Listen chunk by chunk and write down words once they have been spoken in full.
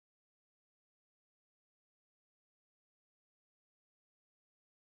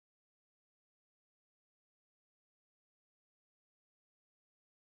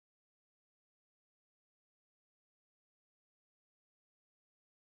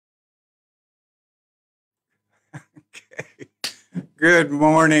Okay. Good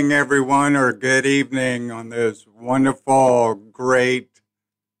morning, everyone, or good evening on this wonderful, great,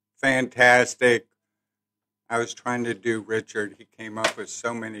 fantastic. I was trying to do Richard. He came up with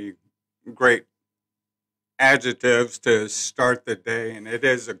so many great adjectives to start the day, and it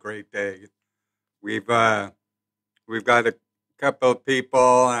is a great day. We've we've got a couple of people.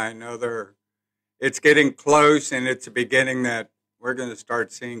 I know it's getting close, and it's a beginning that we're going to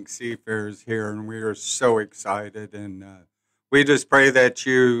start seeing seafarers here, and we are so excited. And we just pray that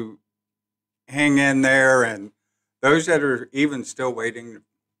you hang in there, and those that are even still waiting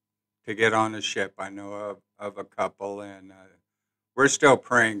to get on a ship, I know of a couple, and we're still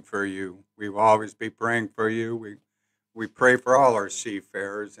praying for you. We will always be praying for you. We pray for all our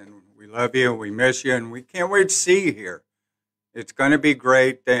seafarers, and we love you, and we miss you, and we can't wait to see you here. It's going to be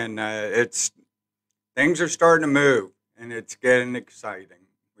great, and things are starting to move, and it's getting exciting.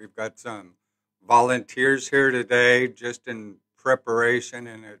 We've got some volunteers here today just in preparation,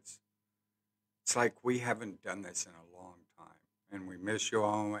 and it's like we haven't done this in a long time, and we miss you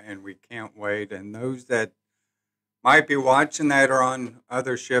all, and we can't wait. And those that might be watching that are on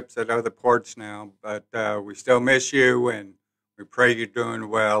other ships at other ports now, but we still miss you, and we pray you're doing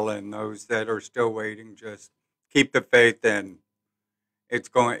well. And those that are still waiting, just keep the faith, and it's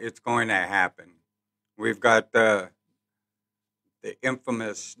going to happen. We've got the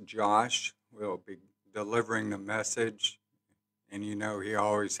infamous Josh will be delivering the message, and you know he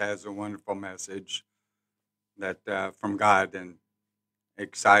always has a wonderful message that from God, and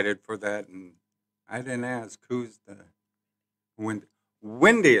excited for that. And I didn't ask who's the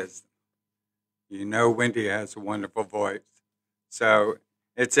Wendy is. You know Wendy has a wonderful voice. So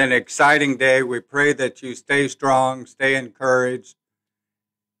it's an exciting day. We pray that you stay strong, stay encouraged.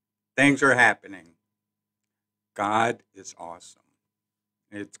 Things are happening. God is awesome.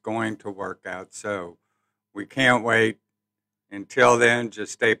 It's going to work out. So we can't wait. Until then,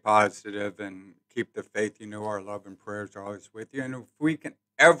 just stay positive and keep the faith. You know our love and prayers are always with you. And if we can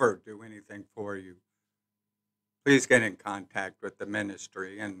ever do anything for you, please get in contact with the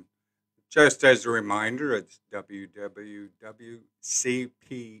ministry. And just as a reminder, it's www.cpm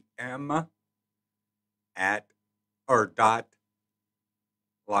dot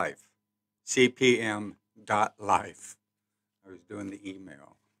life. cpm.life. I was doing the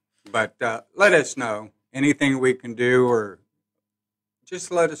email. But let us know anything we can do, or just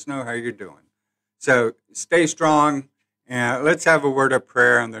let us know how you're doing. So stay strong, and let's have a word of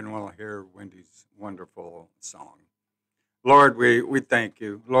prayer, and then we'll hear Wendy's wonderful song. Lord, we thank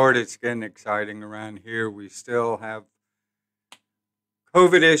you. Lord, it's getting exciting around here. We still have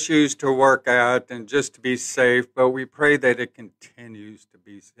COVID issues to work out and just to be safe, but we pray that it continues to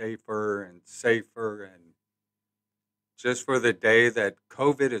be safer and safer, and just for the day that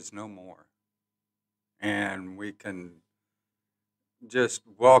COVID is no more. And we can just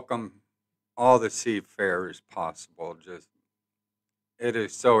welcome all the seafarers possible. It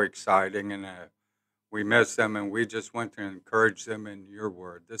is so exciting, and we miss them, and we just want to encourage them in your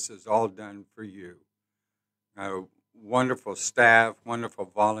word. This is all done for you. Wonderful staff, wonderful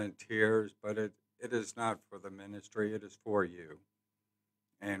volunteers, but it is not for the ministry, it is for you.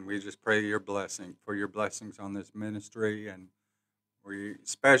 And we just pray for your blessings on this ministry, and we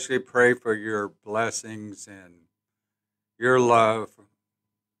especially pray for your blessings and your love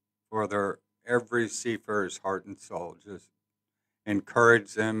for every seafarer's heart and soul. Just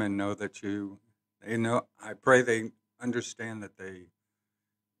encourage them and know that I pray they understand that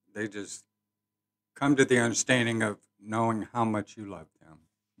they just come to the understanding of knowing how much you love them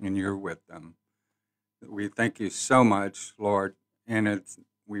and you're with them. We thank you so much, Lord, and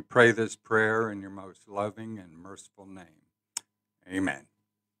we pray this prayer in your most loving and merciful name. Amen.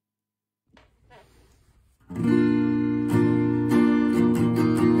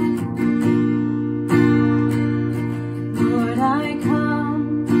 Lord, I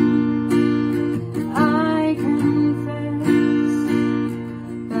come, I confess,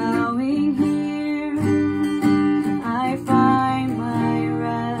 bowing here, I find my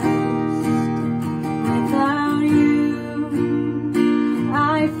rest. Without you,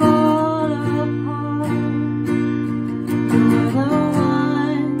 I fall apart. You're the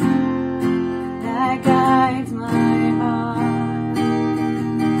one that guides my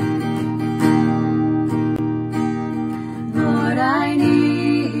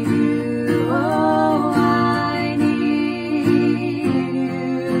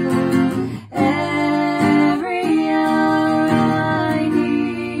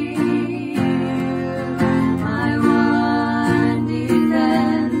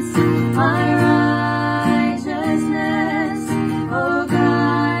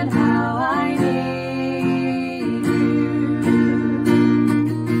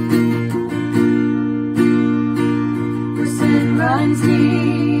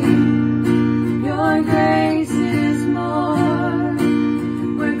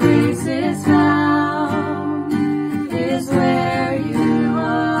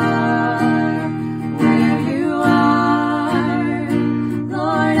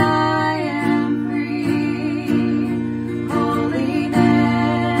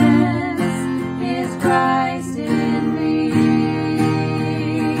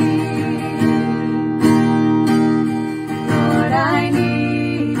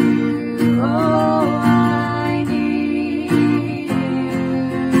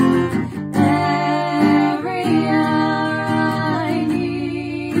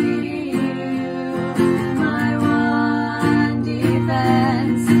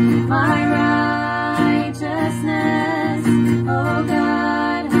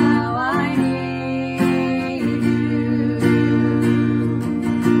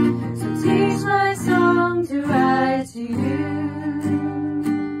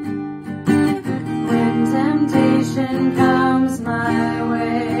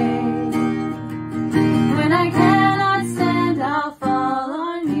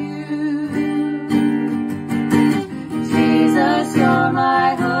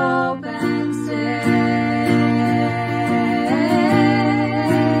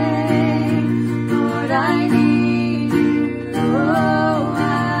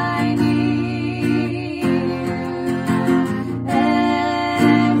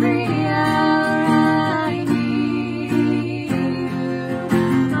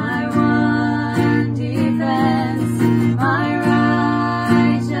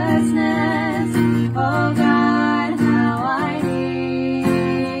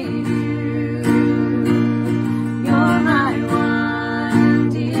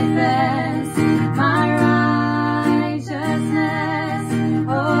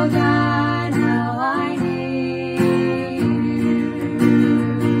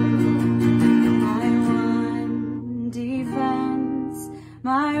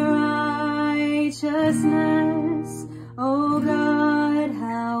my righteousness. Oh God,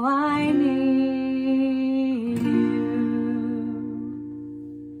 how I need you.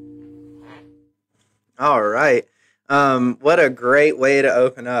 All right. What a great way to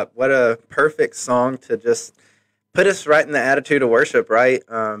open up. What a perfect song to just put us right in the attitude of worship, right?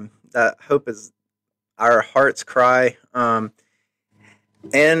 That hope is our heart's cry. And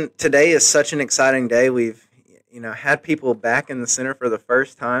today is such an exciting day. We've, had people back in the center for the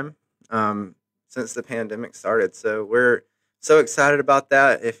first time since the pandemic started. So we're so excited about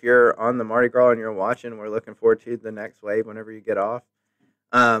that. If you're on the Mardi Gras and you're watching, we're looking forward to the next wave whenever you get off.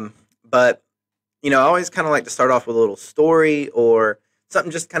 But I always kind of like to start off with a little story or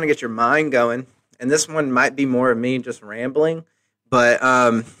something just kind of get your mind going. And this one might be more of me just rambling, but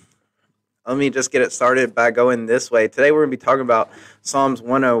let me just get it started by going this way. Today we're going to be talking about Psalms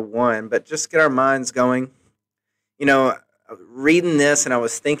 101, but just get our minds going. Reading this and I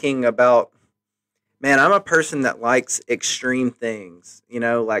was thinking about, man, I'm a person that likes extreme things.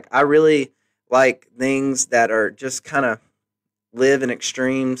 Like I really like things that are just kind of live in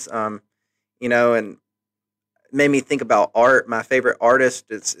extremes. And made me think about art. My favorite artist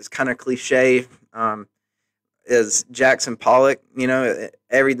is kind of cliche, is Jackson Pollock.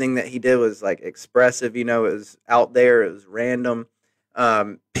 Everything that he did was like expressive, it was out there, it was random.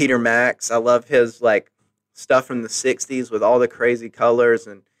 Peter Max, I love his like stuff from the 60s with all the crazy colors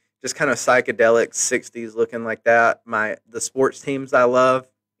and just kind of psychedelic 60s looking like that. The sports teams I love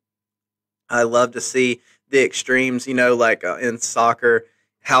to see the extremes, like in soccer,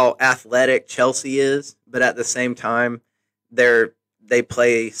 how athletic Chelsea is, but at the same time, they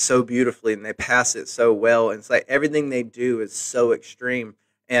play so beautifully and they pass it so well. And it's like everything they do is so extreme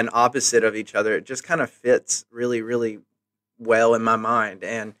and opposite of each other. It just kind of fits really, really well in my mind.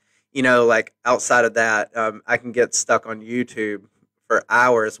 And, like outside of that, I can get stuck on YouTube for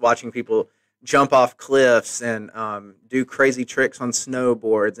hours watching people jump off cliffs and do crazy tricks on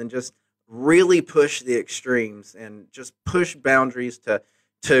snowboards and just really push the extremes and just push boundaries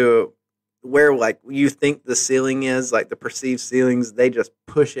to where like you think the ceiling is, like the perceived ceilings, they just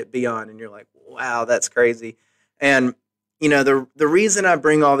push it beyond and you're like, wow, that's crazy. And the reason I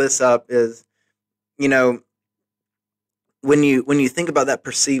bring all this up is, when you think about that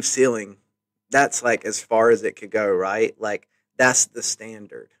perceived ceiling, that's like as far as it could go, right? Like that's the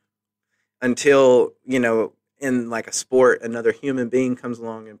standard until, in like a sport, another human being comes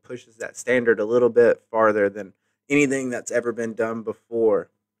along and pushes that standard a little bit farther than anything that's ever been done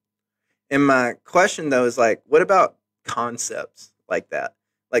before. And my question, though, is like, what about concepts like that?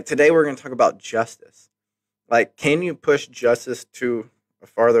 Like today we're going to talk about justice. Like, can you push justice to a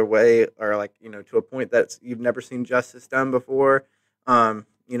farther way or like, to a point that you've never seen justice done before? What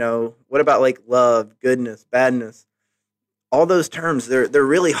about like love, goodness, badness? All those terms, they're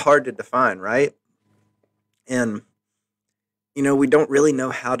really hard to define, right? And, we don't really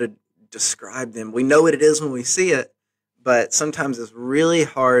know how to describe them. We know what it is when we see it, but sometimes it's really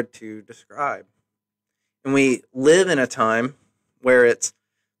hard to describe. And we live in a time where it's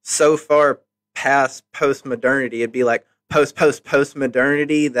so far past post-modernity, it'd be like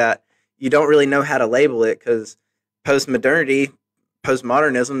post-modernity that you don't really know how to label it because postmodernism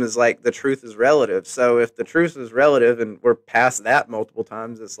is like the truth is relative. So if the truth is relative and we're past that multiple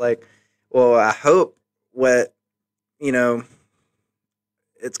times, it's like, well, I hope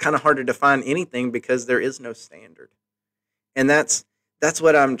it's kind of hard to define anything because there is no standard. And that's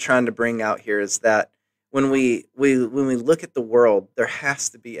what I'm trying to bring out here is that when we look at the world, there has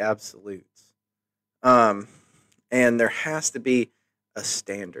to be absolutes. And there has to be a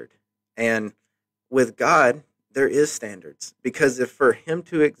standard. And with God, there is standards. Because if for him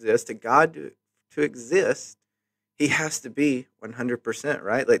to exist, to God to exist, he has to be 100%,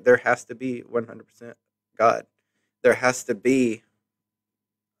 right? Like there has to be 100% God. There has to be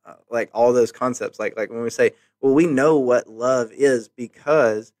like all those concepts. Like when we say, well, we know what love is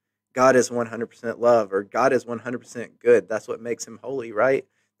because God is 100% love or God is 100% good. That's what makes him holy, right?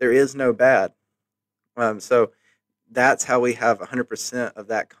 There is no bad. So that's how we have 100% of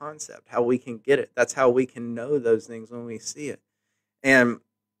that concept, how we can get it. That's how we can know those things when we see it. And,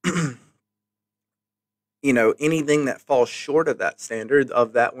 anything that falls short of that standard,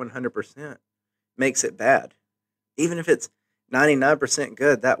 of that 100%, makes it bad. Even if it's 99%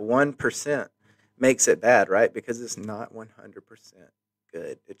 good, that 1% makes it bad, right? Because it's not 100%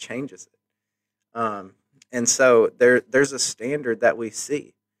 good. It changes it. And so there's a standard that we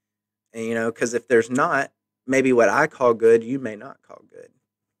see. And, because if there's not, maybe what I call good, you may not call good.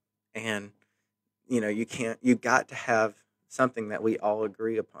 And, you got to have something that we all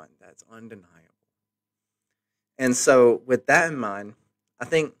agree upon that's undeniable. And so with that in mind, I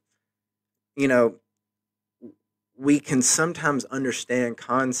think, you know, we can sometimes understand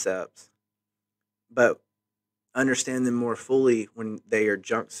concepts, but understand them more fully when they are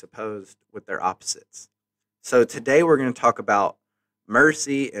juxtaposed with their opposites. So today we're going to talk about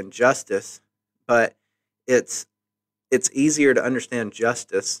mercy and justice, but it's it's easier to understand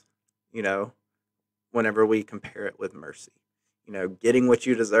justice, you know, whenever we compare it with mercy. You know, getting what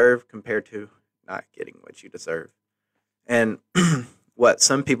you deserve compared to not getting what you deserve. And what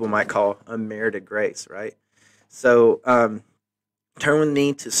some people might call unmerited grace, right? So turn with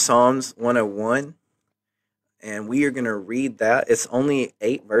me to Psalms 101, and we are going to read that. It's only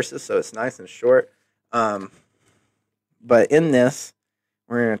 8 verses, so it's nice and short. Um, but in this,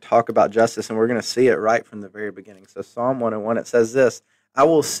 we're going to talk about justice, and we're going to see it right from the very beginning. So Psalm 101, it says this: I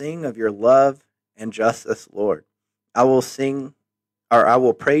will sing of your love and justice, Lord. I will sing, or I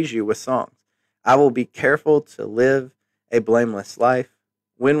will praise you with songs. I will be careful to live a blameless life.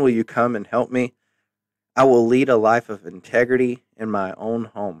 When will you come and help me? I will lead a life of integrity in my own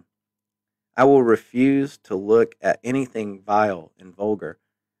home. I will refuse to look at anything vile and vulgar.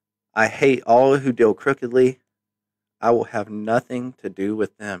 I hate all who deal crookedly. I will have nothing to do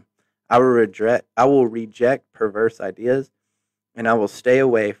with them. I will reject perverse ideas, and I will stay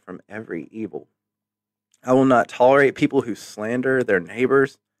away from every evil. I will not tolerate people who slander their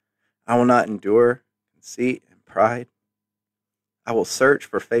neighbors. I will not endure conceit and pride. I will search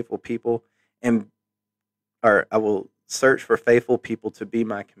for faithful people and or I will search for faithful people to be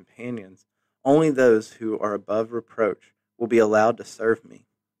my companions. Only those who are above reproach will be allowed to serve me.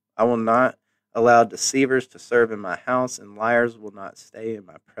 I will not allow deceivers to serve in my house, and liars will not stay in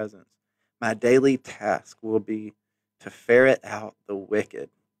my presence. My daily task will be to ferret out the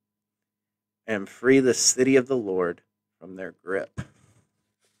wicked and free the city of the Lord from their grip.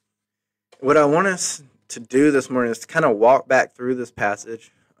 What I want us to do this morning is to kind of walk back through this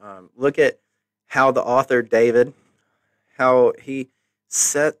passage, look at how the author David, how he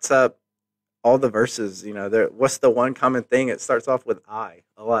sets up all the verses. You know, what's the one common thing? It starts off with I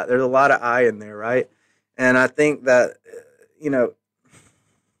a lot. There's a lot of I in there, right? And I think that, you know,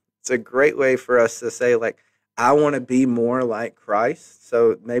 it's a great way for us to say, like, I want to be more like Christ.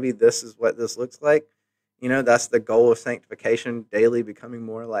 So maybe this is what this looks like. You know, that's the goal of sanctification, daily becoming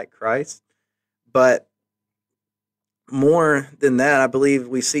more like Christ. But more than that, I believe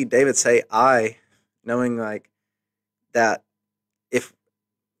we see David say I, knowing like that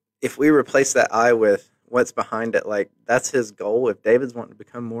if we replace that I with what's behind it, like that's his goal. If David's wanting to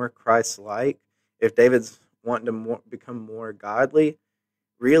become more Christ-like, if David's wanting to become more godly,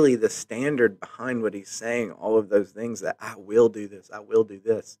 really the standard behind what he's saying, all of those things that I will do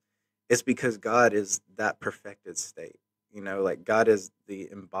this, it's because God is that perfected state. You know, like God is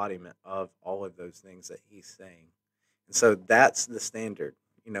the embodiment of all of those things that he's saying. And so that's the standard.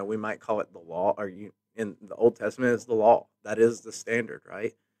 You know, we might call it the law, or in the Old Testament is the law. That is the standard,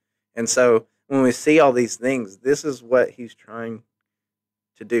 right? And so when we see all these things, this is what he's trying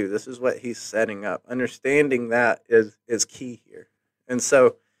to do. This is what he's setting up. Understanding that is key here. And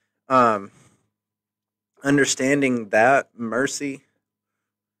so understanding that mercy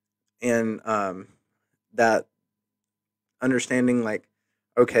and that understanding, like,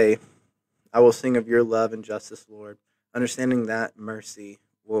 okay, I will sing of your love and justice, Lord. Understanding that mercy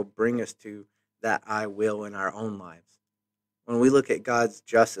will bring us to that I will in our own lives. When we look at God's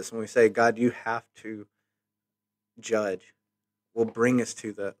justice, when we say, God, you have to judge, will bring us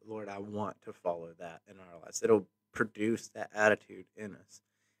to the, Lord, I want to follow that in our lives. It'll produce that attitude in us.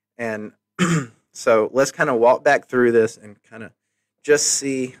 And so let's kind of walk back through this and kind of just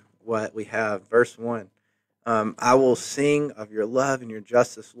see what we have. Verse 1. I will sing of your love and your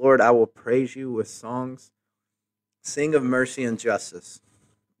justice. Lord, I will praise you with songs. Sing of mercy and justice.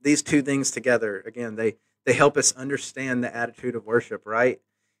 These two things together, again, they help us understand the attitude of worship, right?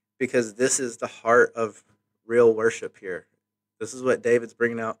 Because this is the heart of real worship here. This is what David's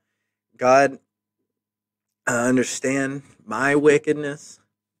bringing out. God, I understand my wickedness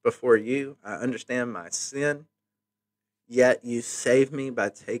before you. I understand my sin. Yet you save me by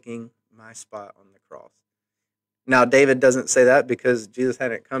taking my spot on the cross. Now, David doesn't say that because Jesus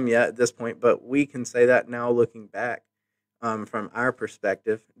hadn't come yet at this point, but we can say that now looking back from our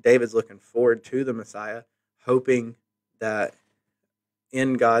perspective. David's looking forward to the Messiah, hoping that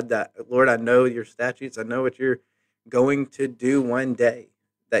in God that, Lord, I know your statutes. I know what you're going to do one day,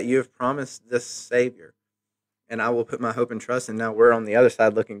 that you have promised this Savior. And I will put my hope and trust. And now we're on the other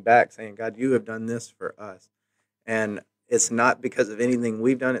side looking back saying, God, you have done this for us. And it's not because of anything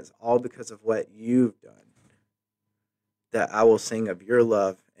we've done. It's all because of what you've done. That I will sing of your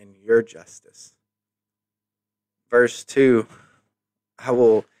love and your justice. Verse 2, I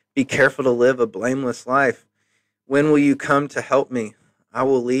will be careful to live a blameless life. When will you come to help me? I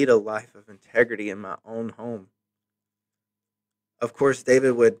will lead a life of integrity in my own home. Of course,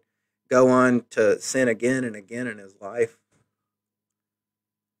 David would go on to sin again and again in his life.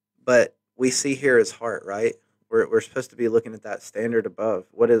 But we see here his heart, right? We're supposed to be looking at that standard above.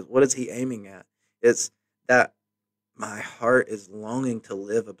 What is he aiming at? It's that my heart is longing to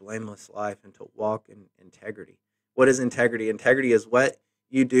live a blameless life and to walk in integrity. What is integrity? Integrity is what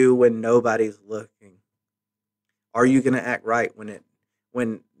you do when nobody's looking. Are you going to act right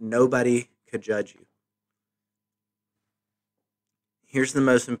when nobody could judge you? Here's the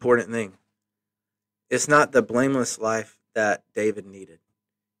most important thing. It's not the blameless life that David needed.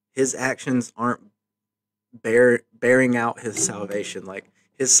 His actions aren't bearing out his salvation. Like,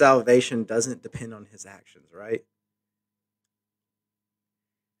 his salvation doesn't depend on his actions, right?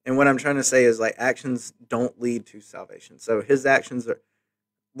 And what I'm trying to say is, like, actions don't lead to salvation. So his actions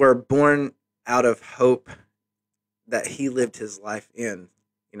were born out of hope that he lived his life in,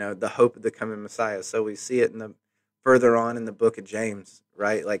 the hope of the coming Messiah. So we see it further on in the book of James,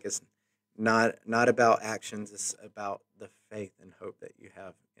 right? Like, it's not about actions, it's about the faith and hope that you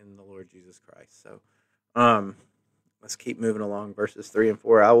have in the Lord Jesus Christ. So let's keep moving along. Verses 3 and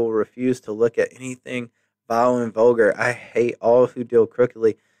 4. I will refuse to look at anything vile and vulgar. I hate all who deal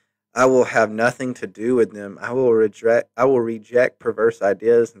crookedly. I will have nothing to do with them. I will reject perverse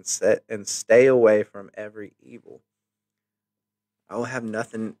ideas and stay away from every evil. I will have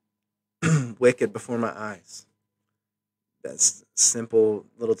nothing wicked before my eyes. That's a simple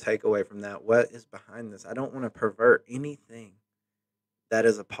little takeaway from that. What is behind this? I don't want to pervert anything that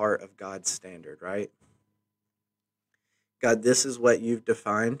is a part of God's standard, right? God, this is what you've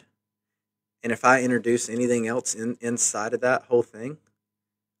defined. And if I introduce anything else inside of that whole thing,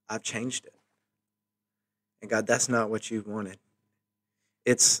 I've changed it. And God, that's not what you've wanted.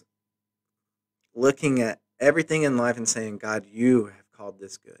 It's looking at everything in life and saying, God, you have called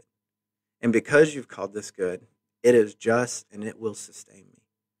this good. And because you've called this good, it is just and it will sustain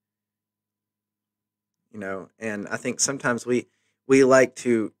me. And I think sometimes we like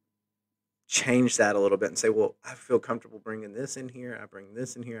to change that a little bit and say, well, I feel comfortable bringing this in here. I bring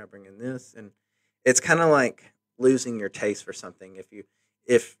this in here. I bring in this. And it's kind of like losing your taste for something.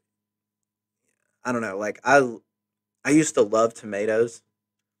 If I don't know, like I used to love tomatoes,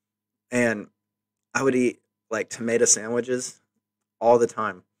 and I would eat like tomato sandwiches all the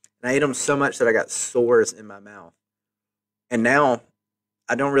time. And I ate them so much that I got sores in my mouth. And now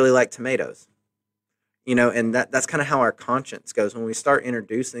I don't really like tomatoes. And that's kind of how our conscience goes. When we start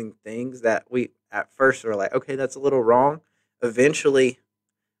introducing things that we at first are like, okay, that's a little wrong. Eventually,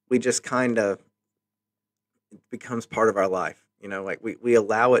 we just kind of, it becomes part of our life. Like we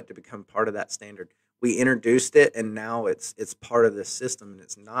allow it to become part of that standard. We introduced it, and now it's part of this system, and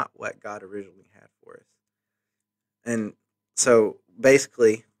it's not what God originally had for us. And so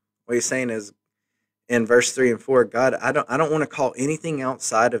basically, what he's saying is, in verse 3 and 4, God, I don't want to call anything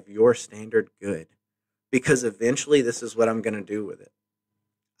outside of your standard good, because eventually this is what I'm going to do with it.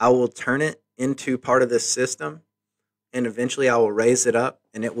 I will turn it into part of this system, and eventually I will raise it up,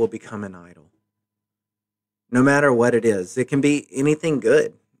 and it will become an idol. No matter what it is. It can be anything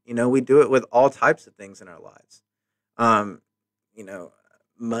good. We do it with all types of things in our lives.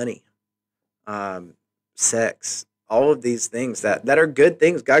 Money, sex, all of these things that are good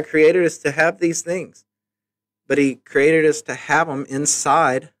things. God created us to have these things, but he created us to have them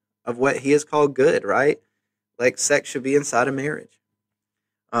inside of what he has called good, right? Like sex should be inside of marriage.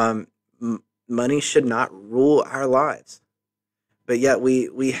 Money should not rule our lives, but yet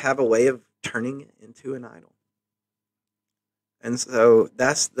we have a way of turning it into an idol. And so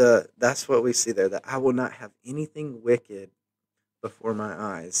that's what we see there, that I will not have anything wicked before my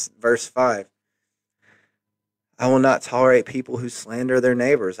eyes. Verse 5, I will not tolerate people who slander their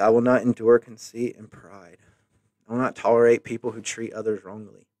neighbors. I will not endure conceit and pride. I will not tolerate people who treat others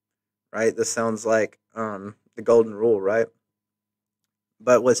wrongly. Right? This sounds like the golden rule, right?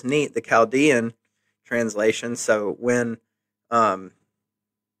 But what's neat, the Chaldean translation, so when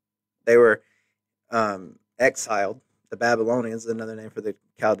they were exiled, the Babylonians, another name for the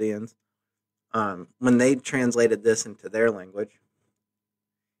Chaldeans, when they translated this into their language,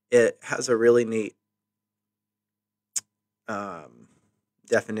 it has a really neat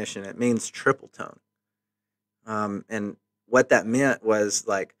definition. It means triple tone. And what that meant was,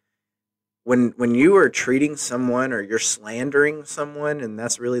 like, when you are treating someone or you're slandering someone, and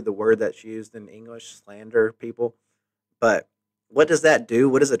that's really the word that's used in English, slander people, but what does that do?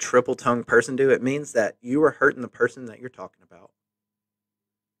 What does a triple-tongued person do? It means that you are hurting the person that you're talking about.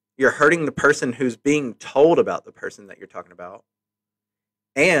 You're hurting the person who's being told about the person that you're talking about.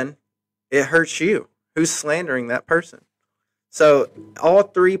 and it hurts you who's slandering that person. So all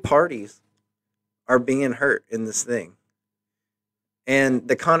three parties are being hurt in this thing. And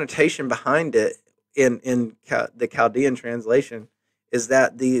the connotation behind it in the Chaldean translation is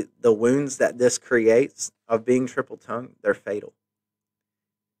that the wounds that this creates of being triple tongued, they're fatal.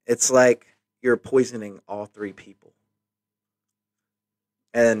 It's like you're poisoning all three people.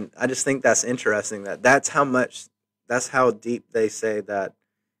 And I just think that's interesting that's how deep they say that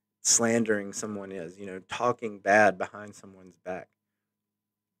slandering someone is, talking bad behind someone's back.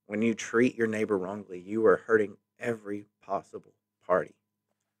 When you treat your neighbor wrongly, you are hurting every possible party.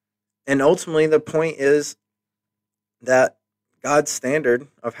 And ultimately, the point is that God's standard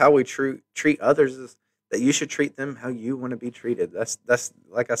of how we treat others is that you should treat them how you want to be treated. That's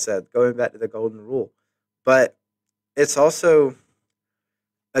like I said, going back to the golden rule. But it's also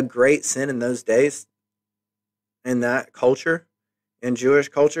a great sin in those days, in that culture, in Jewish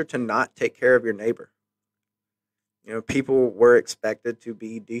culture, to not take care of your neighbor. People were expected to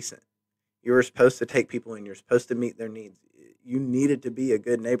be decent. You were supposed to take people in. You're supposed to meet their needs. You needed to be a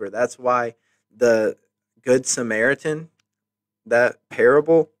good neighbor. That's why the Good Samaritan, that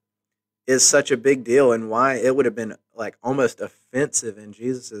parable, is such a big deal, and why it would have been like almost offensive in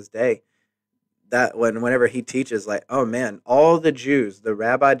Jesus's day. That whenever he teaches, like, oh man, all the Jews, the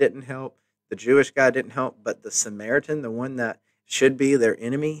rabbi didn't help, the Jewish guy didn't help, but the Samaritan, the one that should be their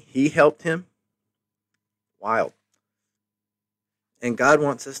enemy, he helped him. Wild. And God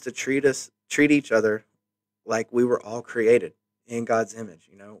wants us to treat each other like we were all created in God's image.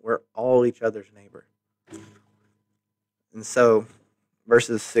 We're all each other's neighbor. And so,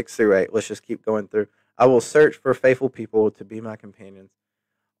 verses 6-8, let's just keep going through. I will search for faithful people to be my companions.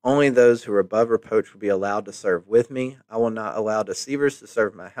 Only those who are above reproach will be allowed to serve with me. I will not allow deceivers to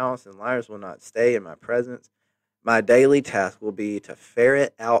serve my house, and liars will not stay in my presence. My daily task will be to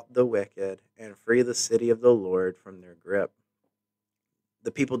ferret out the wicked and free the city of the Lord from their grip.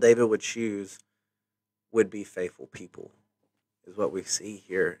 The people David would choose would be faithful people, is what we see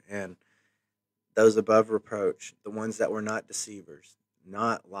here. And those above reproach, the ones that were not deceivers,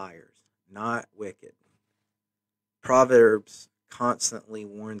 not liars, not wicked. Proverbs constantly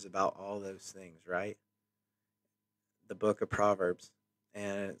warns about all those things, right? The book of Proverbs.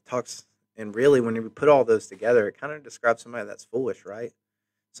 And it talks, and really when you put all those together, it kind of describes somebody that's foolish, right?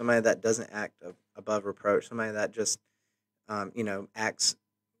 Somebody that doesn't act above reproach, somebody that just, acts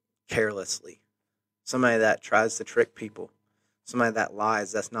carelessly, somebody that tries to trick people, somebody that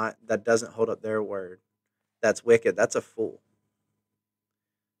lies, that doesn't hold up their word, that's wicked, that's a fool.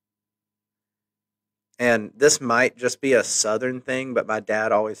 And this might just be a Southern thing, but my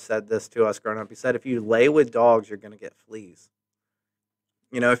dad always said this to us growing up. He said, if you lay with dogs, you're going to get fleas.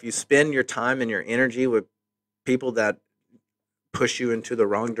 If you spend your time and your energy with people that push you into the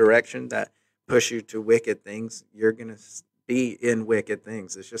wrong direction, that push you to wicked things, you're going to be in wicked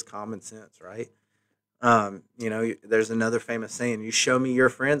things. It's just common sense, right? There's another famous saying, you show me your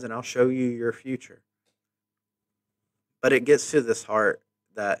friends and I'll show you your future. But it gets to this heart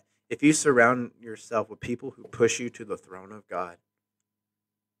that if you surround yourself with people who push you to the throne of God,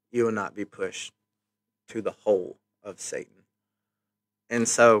 you will not be pushed to the hole of Satan. And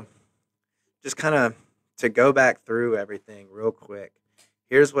so, just kind of to go back through everything real quick,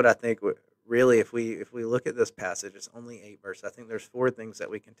 here's what I think really, if we look at this passage, it's only 8 verses. I think there's 4 things that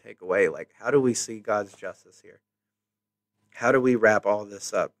we can take away. Like, how do we see God's justice here? How do we wrap all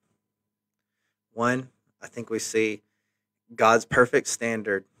this up? 1, I think we see God's perfect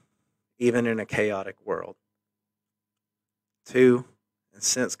standard, even in a chaotic world. 2, and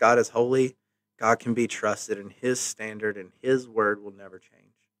since God is holy, God can be trusted, and his standard and his word will never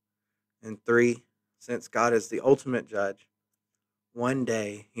change. And 3, since God is the ultimate judge, one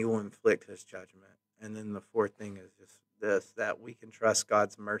day he will inflict his judgment. And then the 4th thing is just this, that we can trust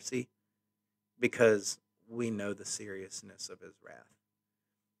God's mercy because we know the seriousness of his wrath.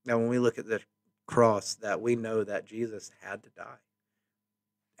 Now, when we look at the cross, that we know that Jesus had to die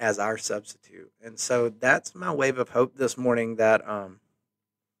as our substitute. And so that's my wave of hope this morning, that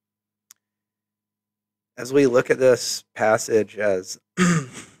as we look at this passage, as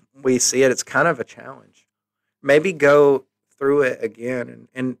we see it, it's kind of a challenge. Maybe go through it again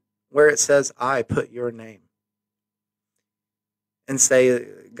and where it says, I put your name, and say,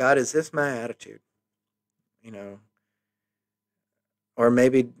 God, is this my attitude? Or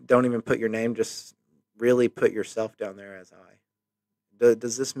maybe don't even put your name, just really put yourself down there as I.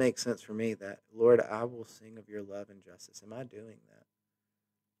 Does this make sense for me that, Lord, I will sing of your love and justice? Am I doing that?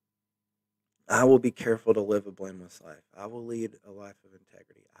 I will be careful to live a blameless life. I will lead a life of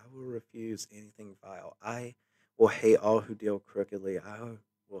integrity. I will refuse anything vile. I will hate all who deal crookedly. I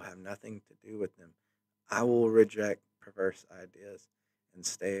will have nothing to do with them. I will reject perverse ideas and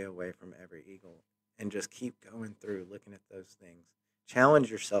stay away from every evil, and just keep going through looking at those things. Challenge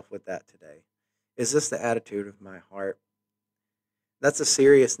yourself with that today. Is this the attitude of my heart? That's a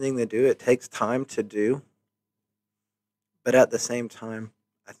serious thing to do. It takes time to do. But at the same time,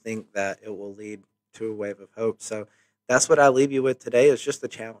 I think that it will lead to a wave of hope. So that's what I leave you with today, is just a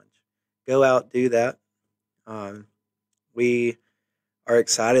challenge. Go out, do that. We are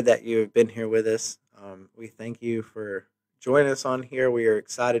excited that you have been here with us. We thank you for joining us on here. We are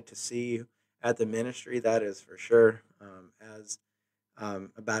excited to see you at the ministry, that is for sure. As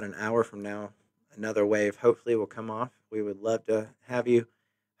about an hour from now, another wave hopefully will come off. We would love to have you,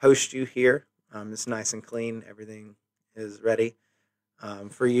 host you here. It's nice and clean. Everything is ready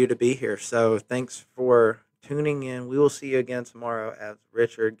for you to be here. So thanks for tuning in. We will see you again tomorrow as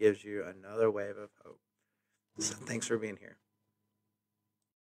Richard gives you another wave of hope. So thanks for being here.